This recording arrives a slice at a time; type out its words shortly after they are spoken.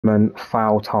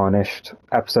Foul Tarnished.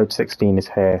 Episode 16 is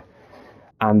here,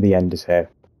 and the end is here.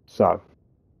 So,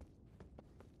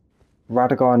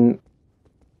 Radagon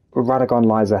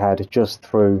lies ahead just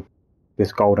through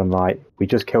this golden light. We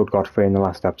just killed Godfrey in the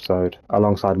last episode,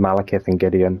 alongside Malekith and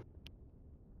Gideon.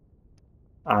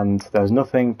 And there's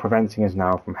nothing preventing us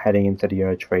now from heading into the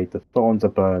Erdtree. The thorns are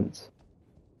burnt.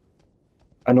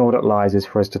 And all that lies is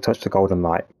for us to touch the golden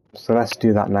light. So let's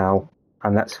do that now,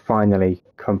 and let's finally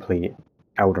complete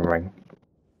Elden Ring.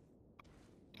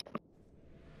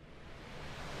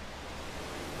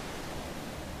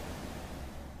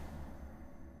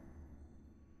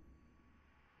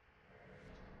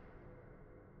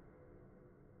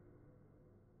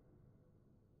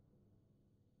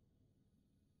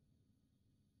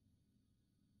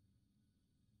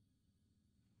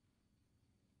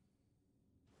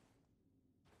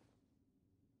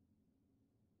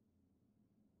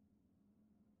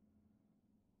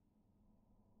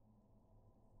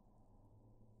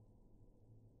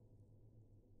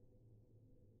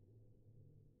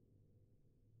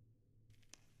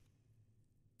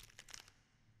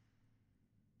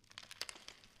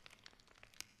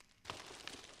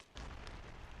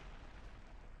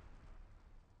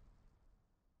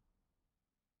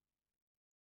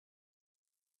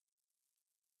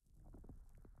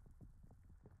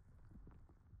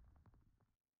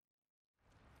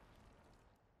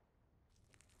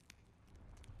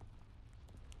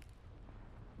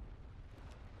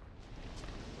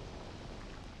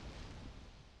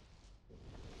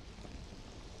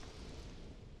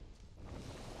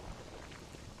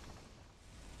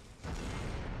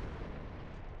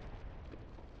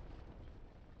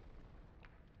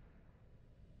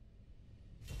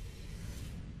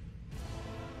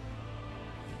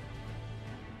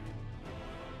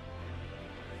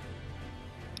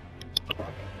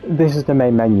 This is the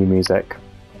main menu music,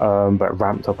 but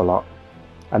ramped up a lot.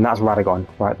 And that's Radagon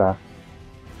right there.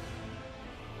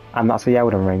 And that's the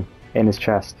Elden Ring in his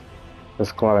chest,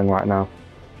 that's glowing right now.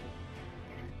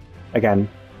 Again,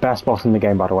 best boss in the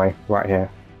game, by the way, right here.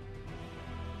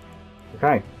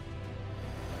 Okay.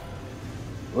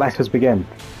 Let us begin.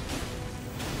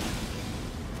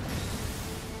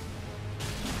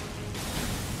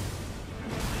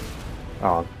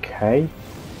 Okay.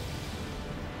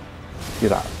 Do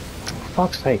that. For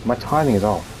fuck's sake, my timing is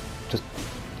off.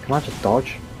 Can I just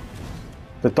dodge?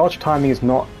 The dodge timing is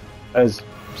not as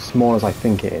small as I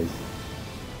think it is.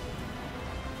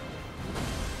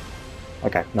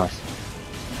 Okay, nice.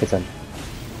 Hit him.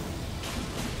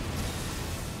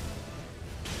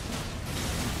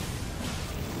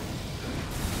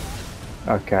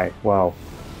 Okay, well,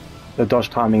 the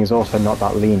dodge timing is also not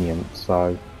that lenient,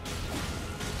 so...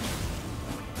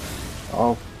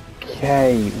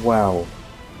 Okay, well...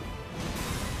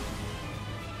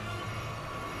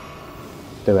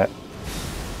 Do it.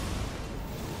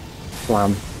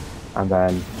 Slam, and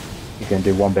then you can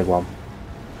do one big one.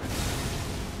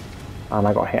 And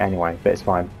I got hit anyway, but it's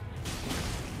fine.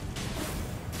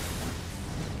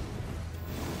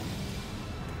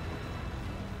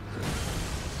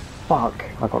 Fuck,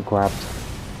 I got grabbed.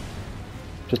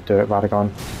 Just do it,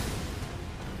 Radagon.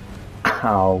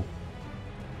 Ow.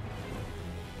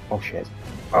 Oh shit.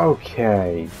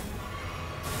 Okay.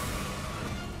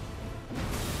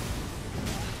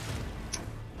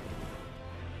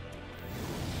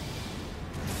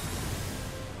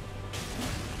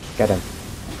 Get him.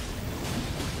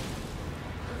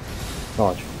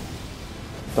 Dodge.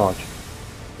 Dodge.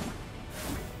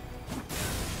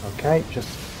 Okay,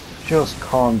 just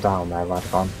calm down there,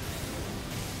 Radagon.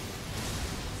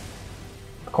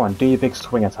 Come on, do your big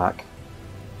swing attack.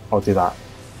 I'll do that.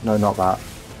 No, not that.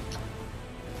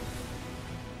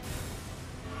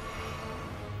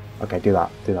 Okay, do that,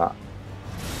 do that.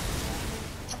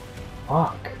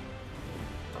 Fuck.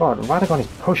 God, Radagon is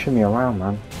pushing me around,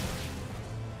 man.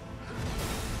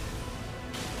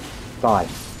 Die.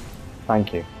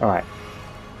 Thank you. Alright.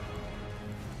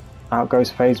 Out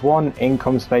goes phase 1, in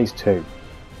comes phase 2.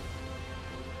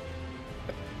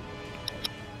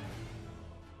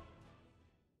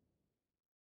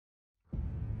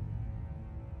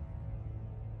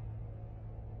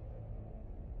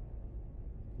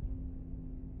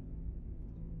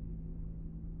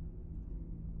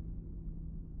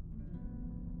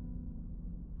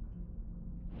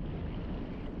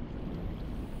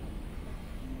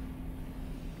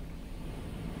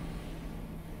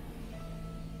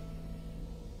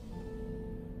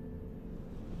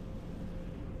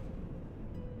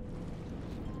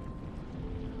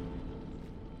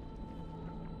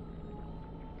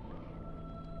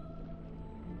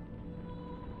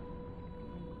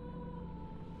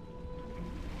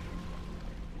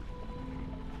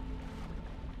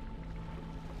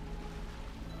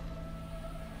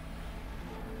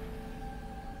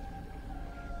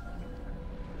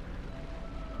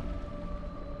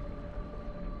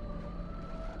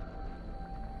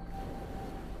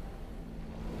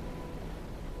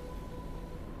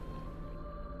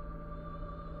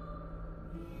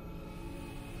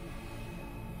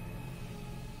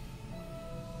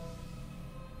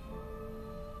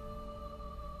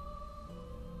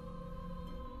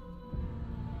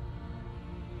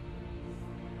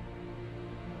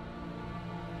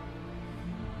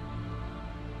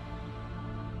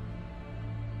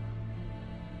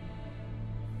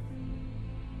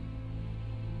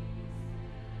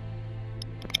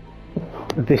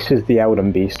 This is the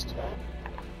Elden Beast.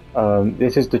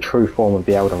 This is the true form of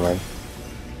the Elden Ring.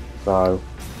 So,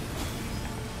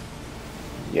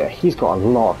 yeah, he's got a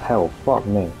lot of health. Fuck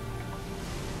me.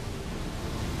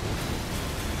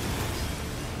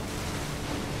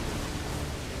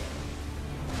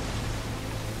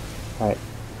 Right,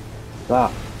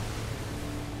 that.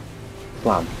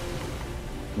 Slam.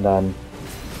 And then.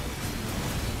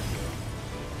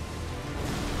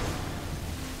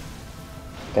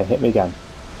 Okay, hit me again.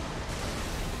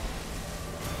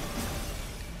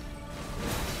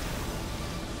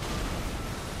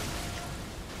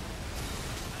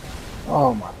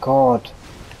 Oh my god.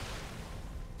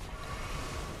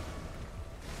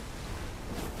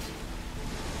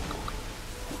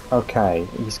 Okay,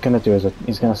 he's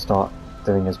gonna start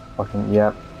doing his fucking,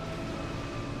 yep.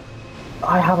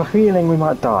 I have a feeling we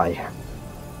might die.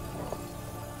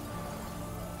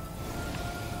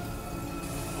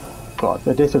 God,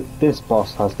 this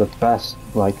boss has the best,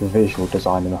 like, visual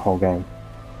design in the whole game.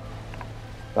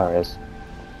 There it is.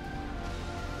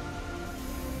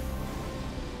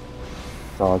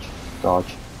 Dodge,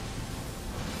 dodge.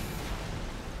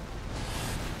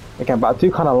 Again, but I do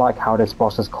kind of like how this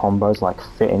boss's combos, like,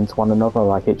 fit into one another.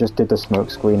 Like, it just did the smoke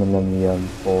screen and then the,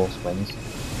 force winds.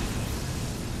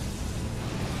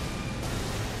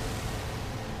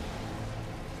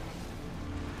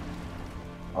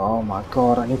 Oh my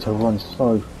god, I need to run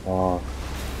so far.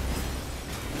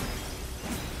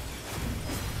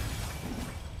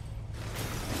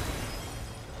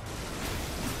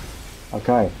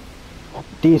 Okay.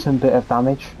 Decent bit of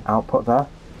damage output there.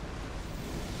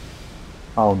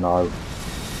 Oh no.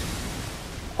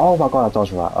 Oh my god, I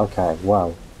dodged that. Okay,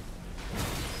 well.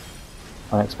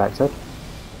 Unexpected.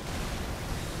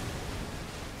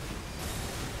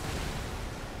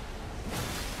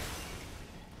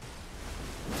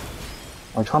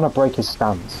 I'm trying to break his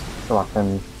stance so I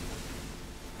can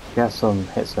get some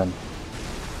hits in.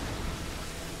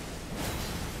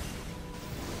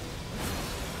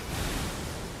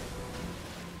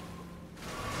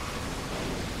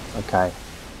 Okay.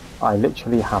 I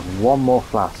literally have one more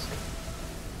flask.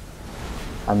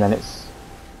 And then it's...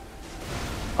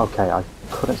 Okay, I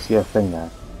couldn't see a thing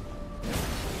there.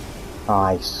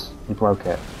 Nice. He broke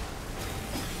it.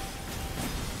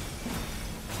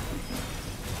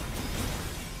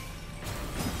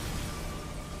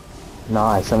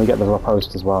 Nice, and we get the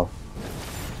riposte as well.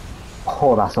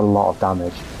 Oh, that's a lot of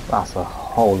damage. That's a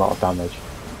whole lot of damage.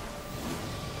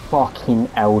 Fucking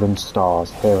Elden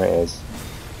Stars, here it is.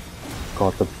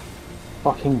 God, the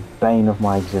fucking bane of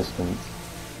my existence.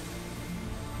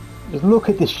 Just look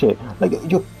at this shit. Like,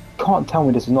 you can't tell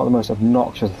me this is not the most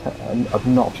obnoxious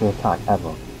attack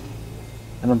ever.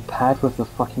 And then paired with the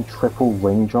fucking triple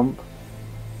wing jump.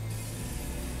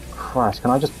 Christ,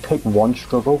 can I just pick one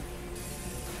struggle?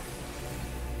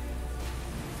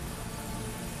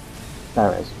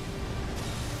 There it is.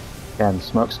 Again,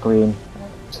 smoke screen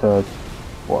to...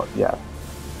 what? Yeah.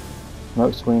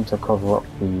 Smoke screen to cover up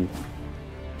the...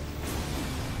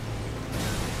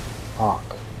 Fuck.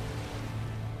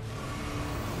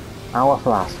 Hour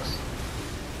flasks.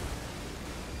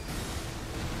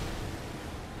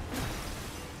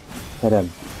 Hit him.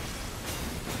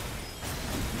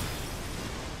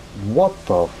 What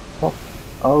the fuck?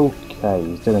 Okay,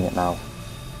 he's doing it now.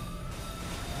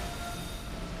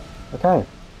 Okay.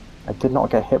 I did not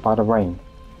get hit by the rain.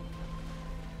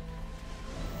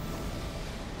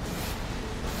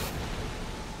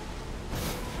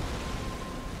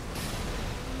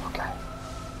 Okay.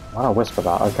 Why did I whisper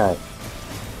that? Okay.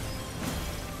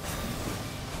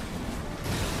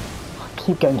 I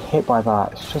keep getting hit by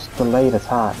that. It's just delayed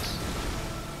attacks.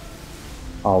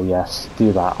 Oh yes,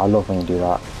 do that. I love when you do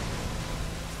that.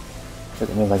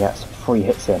 It means I get some free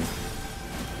hits in.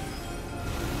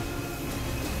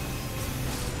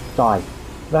 Die.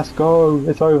 Let's go.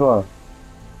 It's over.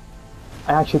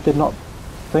 I actually did not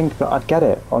think that I'd get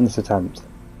it on this attempt.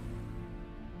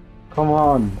 Come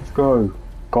on, let's go.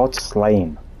 God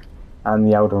slain. And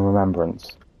the Elden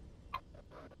Remembrance.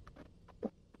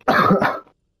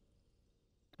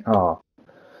 Oh.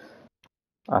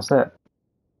 That's it.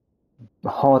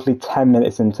 Hardly 10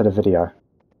 minutes into the video.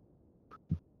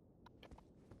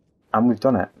 And we've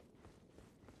done it.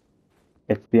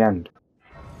 It's the end.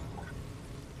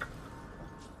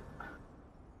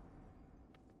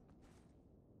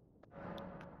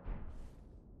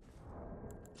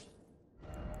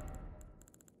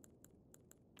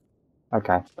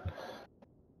 Okay.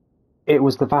 It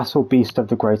was the vassal beast of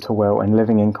the greater will and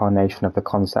living incarnation of the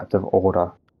concept of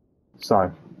order.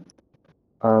 So,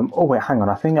 oh wait, hang on,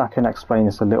 I think I can explain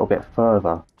this a little bit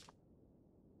further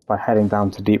by heading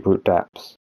down to Deep Root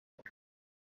Depths.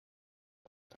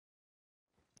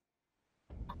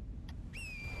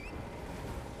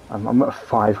 I'm at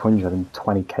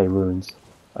 520k runes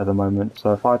at the moment,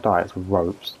 so if I die, it's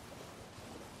ropes.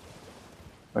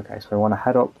 Okay, so we want to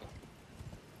head up.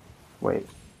 Wait,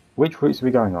 which routes are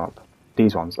we going up?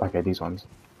 These ones. Okay, these ones.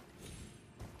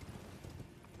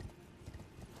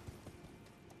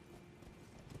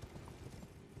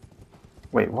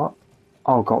 Wait, what?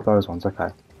 Oh, got those ones. Okay.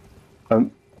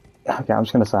 Okay, I'm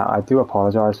just gonna say I do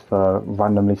apologise for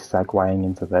randomly segueing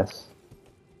into this.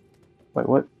 Wait,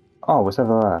 what? Oh, it's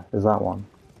over there. Is that one?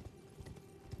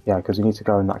 Yeah, because you need to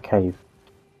go in that cave.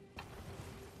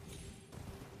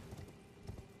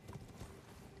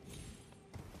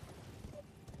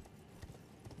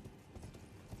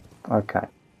 Okay.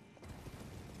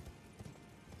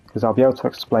 Because I'll be able to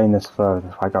explain this further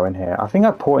if I go in here. I think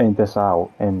I pointed this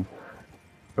out in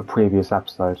a previous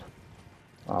episode.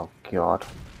 Oh god.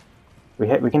 We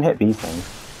can hit these things,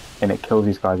 and it kills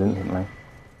these guys instantly.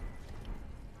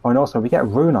 Oh, and also we get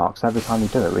rune arcs every time we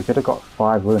do it. We could have got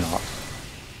 5 rune arcs.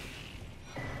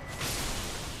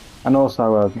 And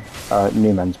also a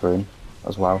new men's rune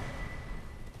as well.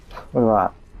 Look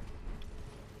at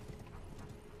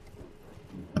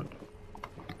that.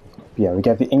 Yeah, we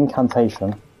get the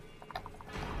incantation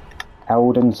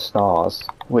Elden Stars,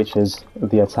 which is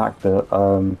the attack that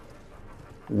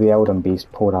the Elden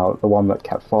Beast pulled out, the one that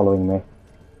kept following me.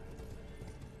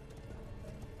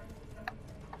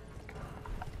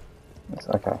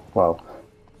 Okay, well,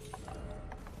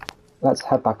 let's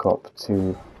head back up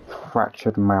to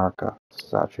Fractured America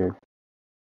statue.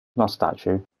 Not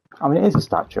statue. I mean, it is a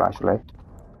statue, actually.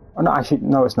 Oh, no, actually,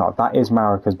 no, it's not. That is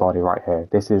Marika's body right here.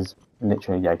 This is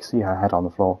literally, yeah, you can see her head on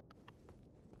the floor.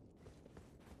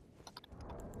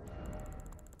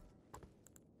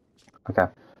 Okay,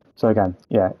 so again,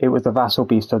 yeah, it was the vassal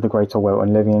beast of the greater will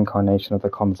and living incarnation of the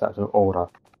concept of order.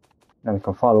 And we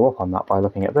can follow up on that by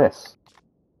looking at this.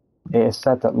 It is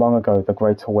said that long ago the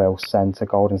greater will sent a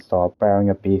golden star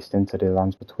bearing a beast into the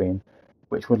lands between,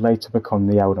 which would later become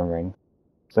the Elden Ring.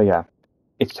 So yeah,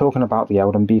 it's talking about the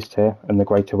Elden Beast here, and the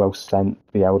greater will sent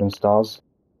the Elden Stars.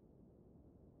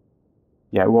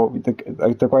 Yeah, well,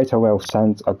 the greater will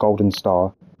sent a golden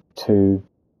star to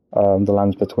the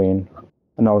lands between,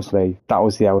 and obviously that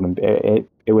was the Elden.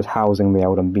 It was housing the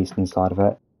Elden Beast inside of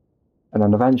it, and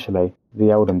then eventually the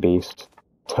Elden Beast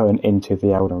turned into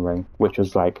the Elden Ring, which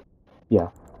was like, yeah,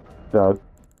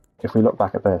 if we look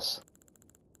back at this,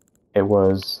 it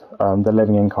was the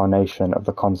living incarnation of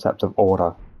the concept of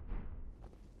order.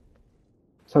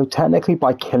 So technically,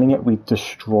 by killing it, we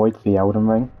destroyed the Elden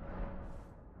Ring.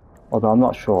 Although I'm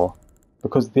not sure,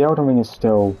 because the Elden Ring is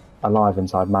still alive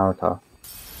inside Marika.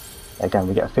 Again,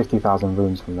 we get 50,000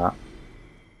 runes from that.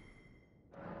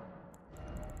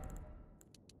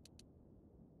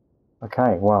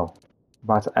 Okay, well,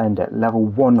 about to end it. Level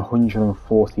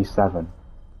 147.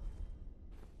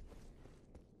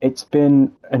 It's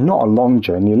been not a long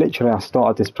journey. Literally, I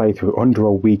started this playthrough under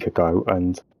a week ago,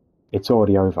 and it's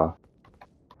already over.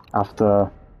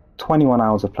 After 21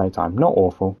 hours of playtime. Not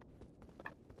awful.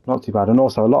 Not too bad. And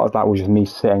also, a lot of that was just me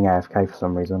sitting AFK for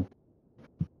some reason.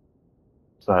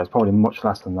 So it's probably much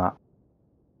less than that.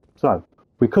 So,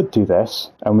 we could do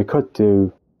this, and we could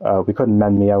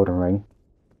mend the Elden Ring.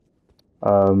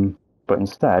 But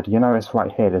instead, you notice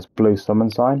right here, this blue summon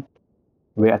sign.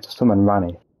 We had to summon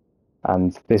Ranni,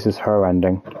 and this is her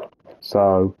ending.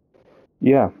 So,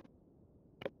 yeah.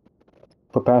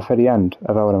 Prepare for the end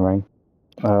of Elden Ring.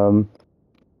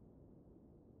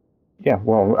 Yeah,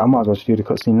 well, I might as well just do the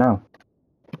cutscene now.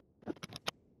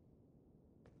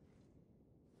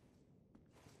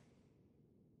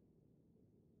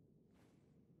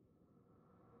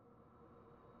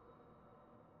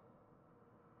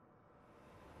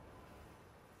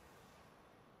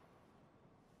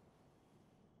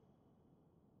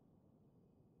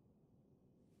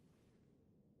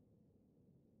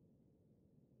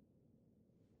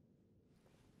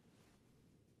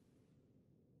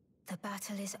 The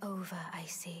battle is over, I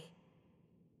see.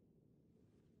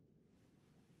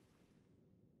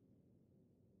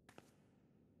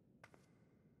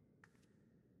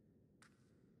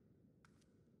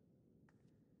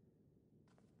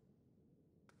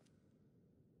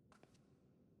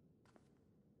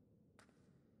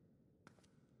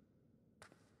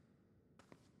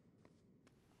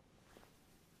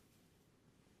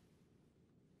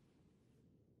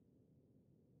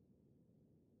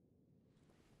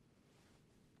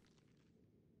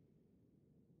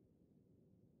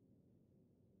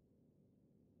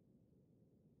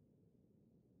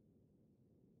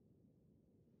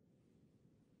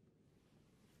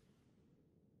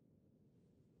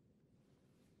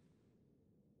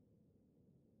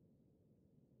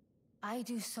 I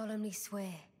do solemnly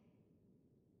swear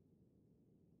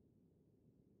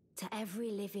to every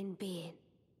living being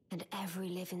and every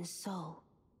living soul.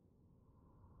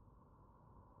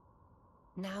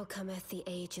 Now cometh the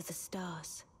age of the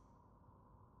stars.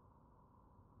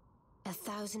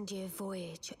 1,000-year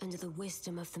voyage under the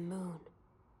wisdom of the moon.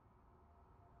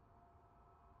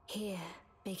 Here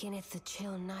beginneth the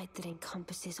chill night that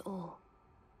encompasses all,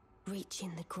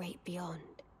 reaching the great beyond.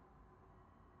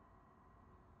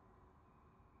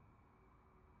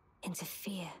 Into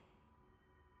fear,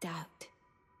 doubt,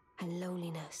 and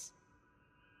loneliness,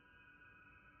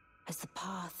 as the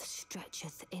path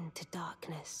stretcheth into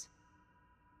darkness.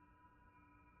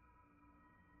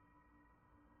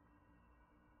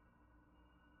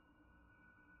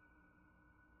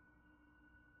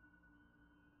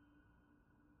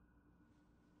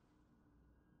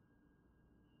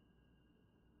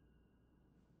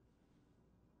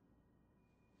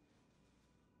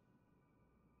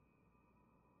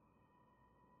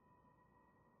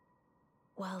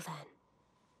 Well then,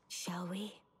 shall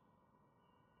we?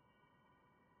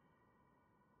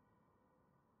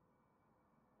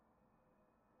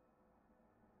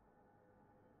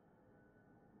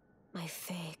 My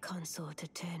fair consort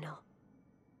eternal.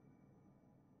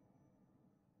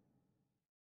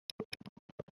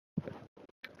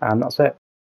 And that's it.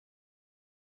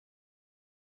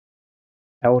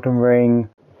 Elden Ring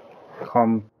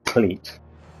complete.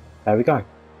 There we go.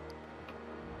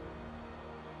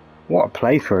 What a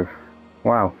playthrough.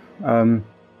 Wow.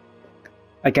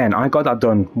 Again, I got that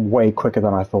done way quicker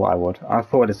than I thought I would. I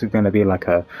thought this was going to be like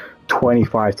a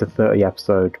 25 to 30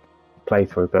 episode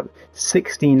playthrough, but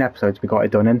 16 episodes we got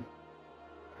it done in.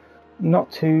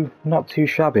 Not too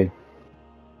shabby.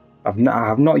 I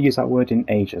have not used that word in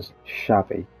ages.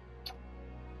 Shabby.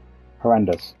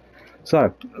 Horrendous.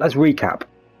 So, let's recap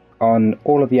on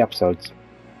all of the episodes.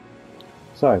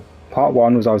 So, part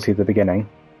 1 was obviously the beginning.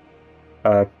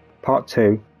 Part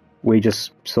 2, we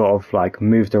just sort of like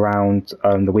moved around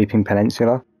the Weeping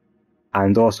Peninsula,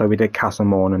 and also we did Castle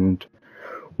Morn, and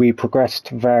we progressed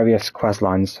various quest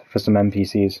lines for some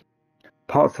NPCs.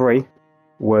 Part 3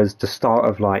 was the start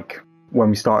of like when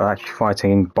we started actually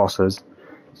fighting bosses.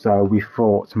 So we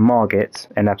fought Margit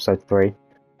in episode 3.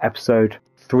 Episode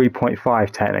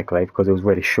 3.5 technically, because it was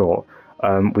really short,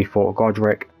 we fought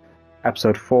Godric.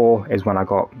 Episode 4 is when I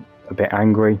got a bit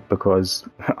angry because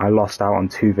I lost out on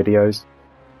 2 videos,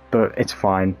 but it's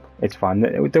fine. It's fine.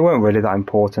 They weren't really that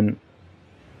important.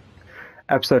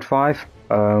 Episode 5,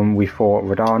 we fought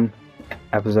Radagon.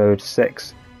 Episode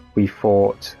 6, we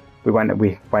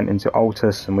went into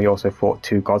Opus, and we also fought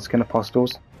 2 Godskin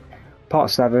Apostles. Part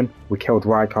 7, we killed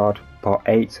Rykard. Part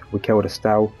 8, we killed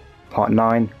Estelle. Part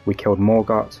 9, we killed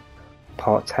Morgott.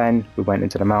 Part 10, we went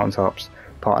into the mountaintops.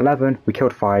 Part 11, we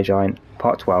killed Fire Giant.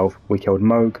 Part 12, we killed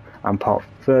Moog. And part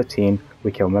 13,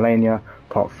 we killed Melania.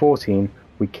 Part 14,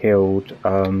 we killed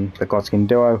the Godskin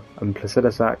Duo and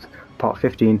Placidusax. Part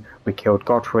 15, we killed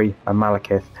Godfrey and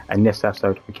Malekith. And this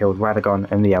episode, we killed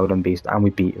Radagon and the Elden Beast, and we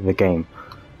beat the game.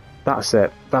 That's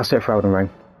it. That's it for Elden Ring.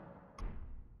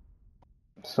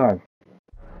 So,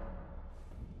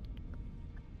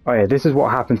 oh yeah, this is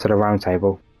what happened to the round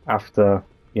table after,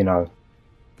 you know,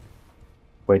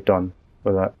 we're done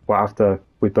with it. Well, after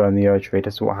we burn the Erdtree,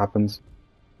 this is what happens.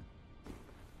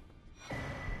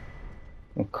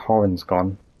 Well, Corin's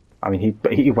gone. I mean,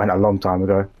 he went a long time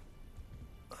ago.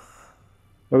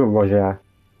 Look at Roger,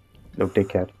 little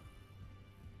dickhead.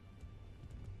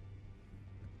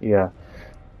 Yeah,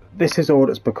 this is all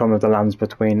that's become of the Lands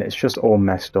Between. It's just all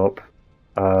messed up.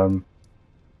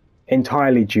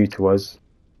 Entirely due to us.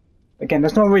 Again,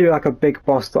 there's not really like a big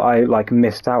boss that I like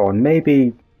missed out on.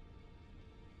 Maybe,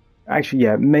 actually,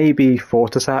 yeah, maybe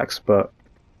Fortisax, but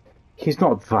he's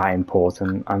not that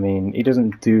important. I mean, he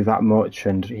doesn't do that much,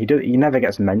 and he never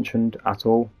gets mentioned at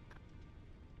all.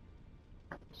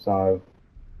 So,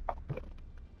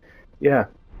 yeah,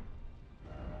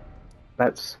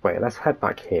 let's head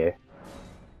back here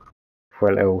for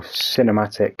a little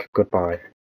cinematic goodbye.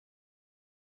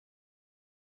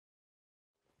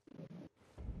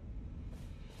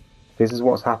 This is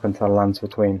what's happened to the Lands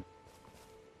Between.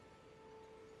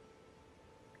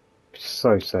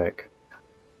 So sick.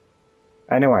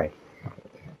 Anyway,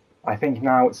 I think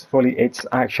now it's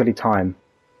actually time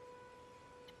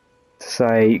to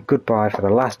say goodbye for the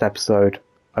last episode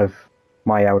of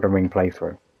my Elden Ring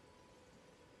playthrough.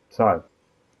 So,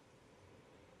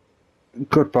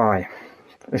 goodbye.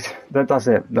 That's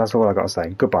it. That's all I got to say.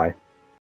 Goodbye.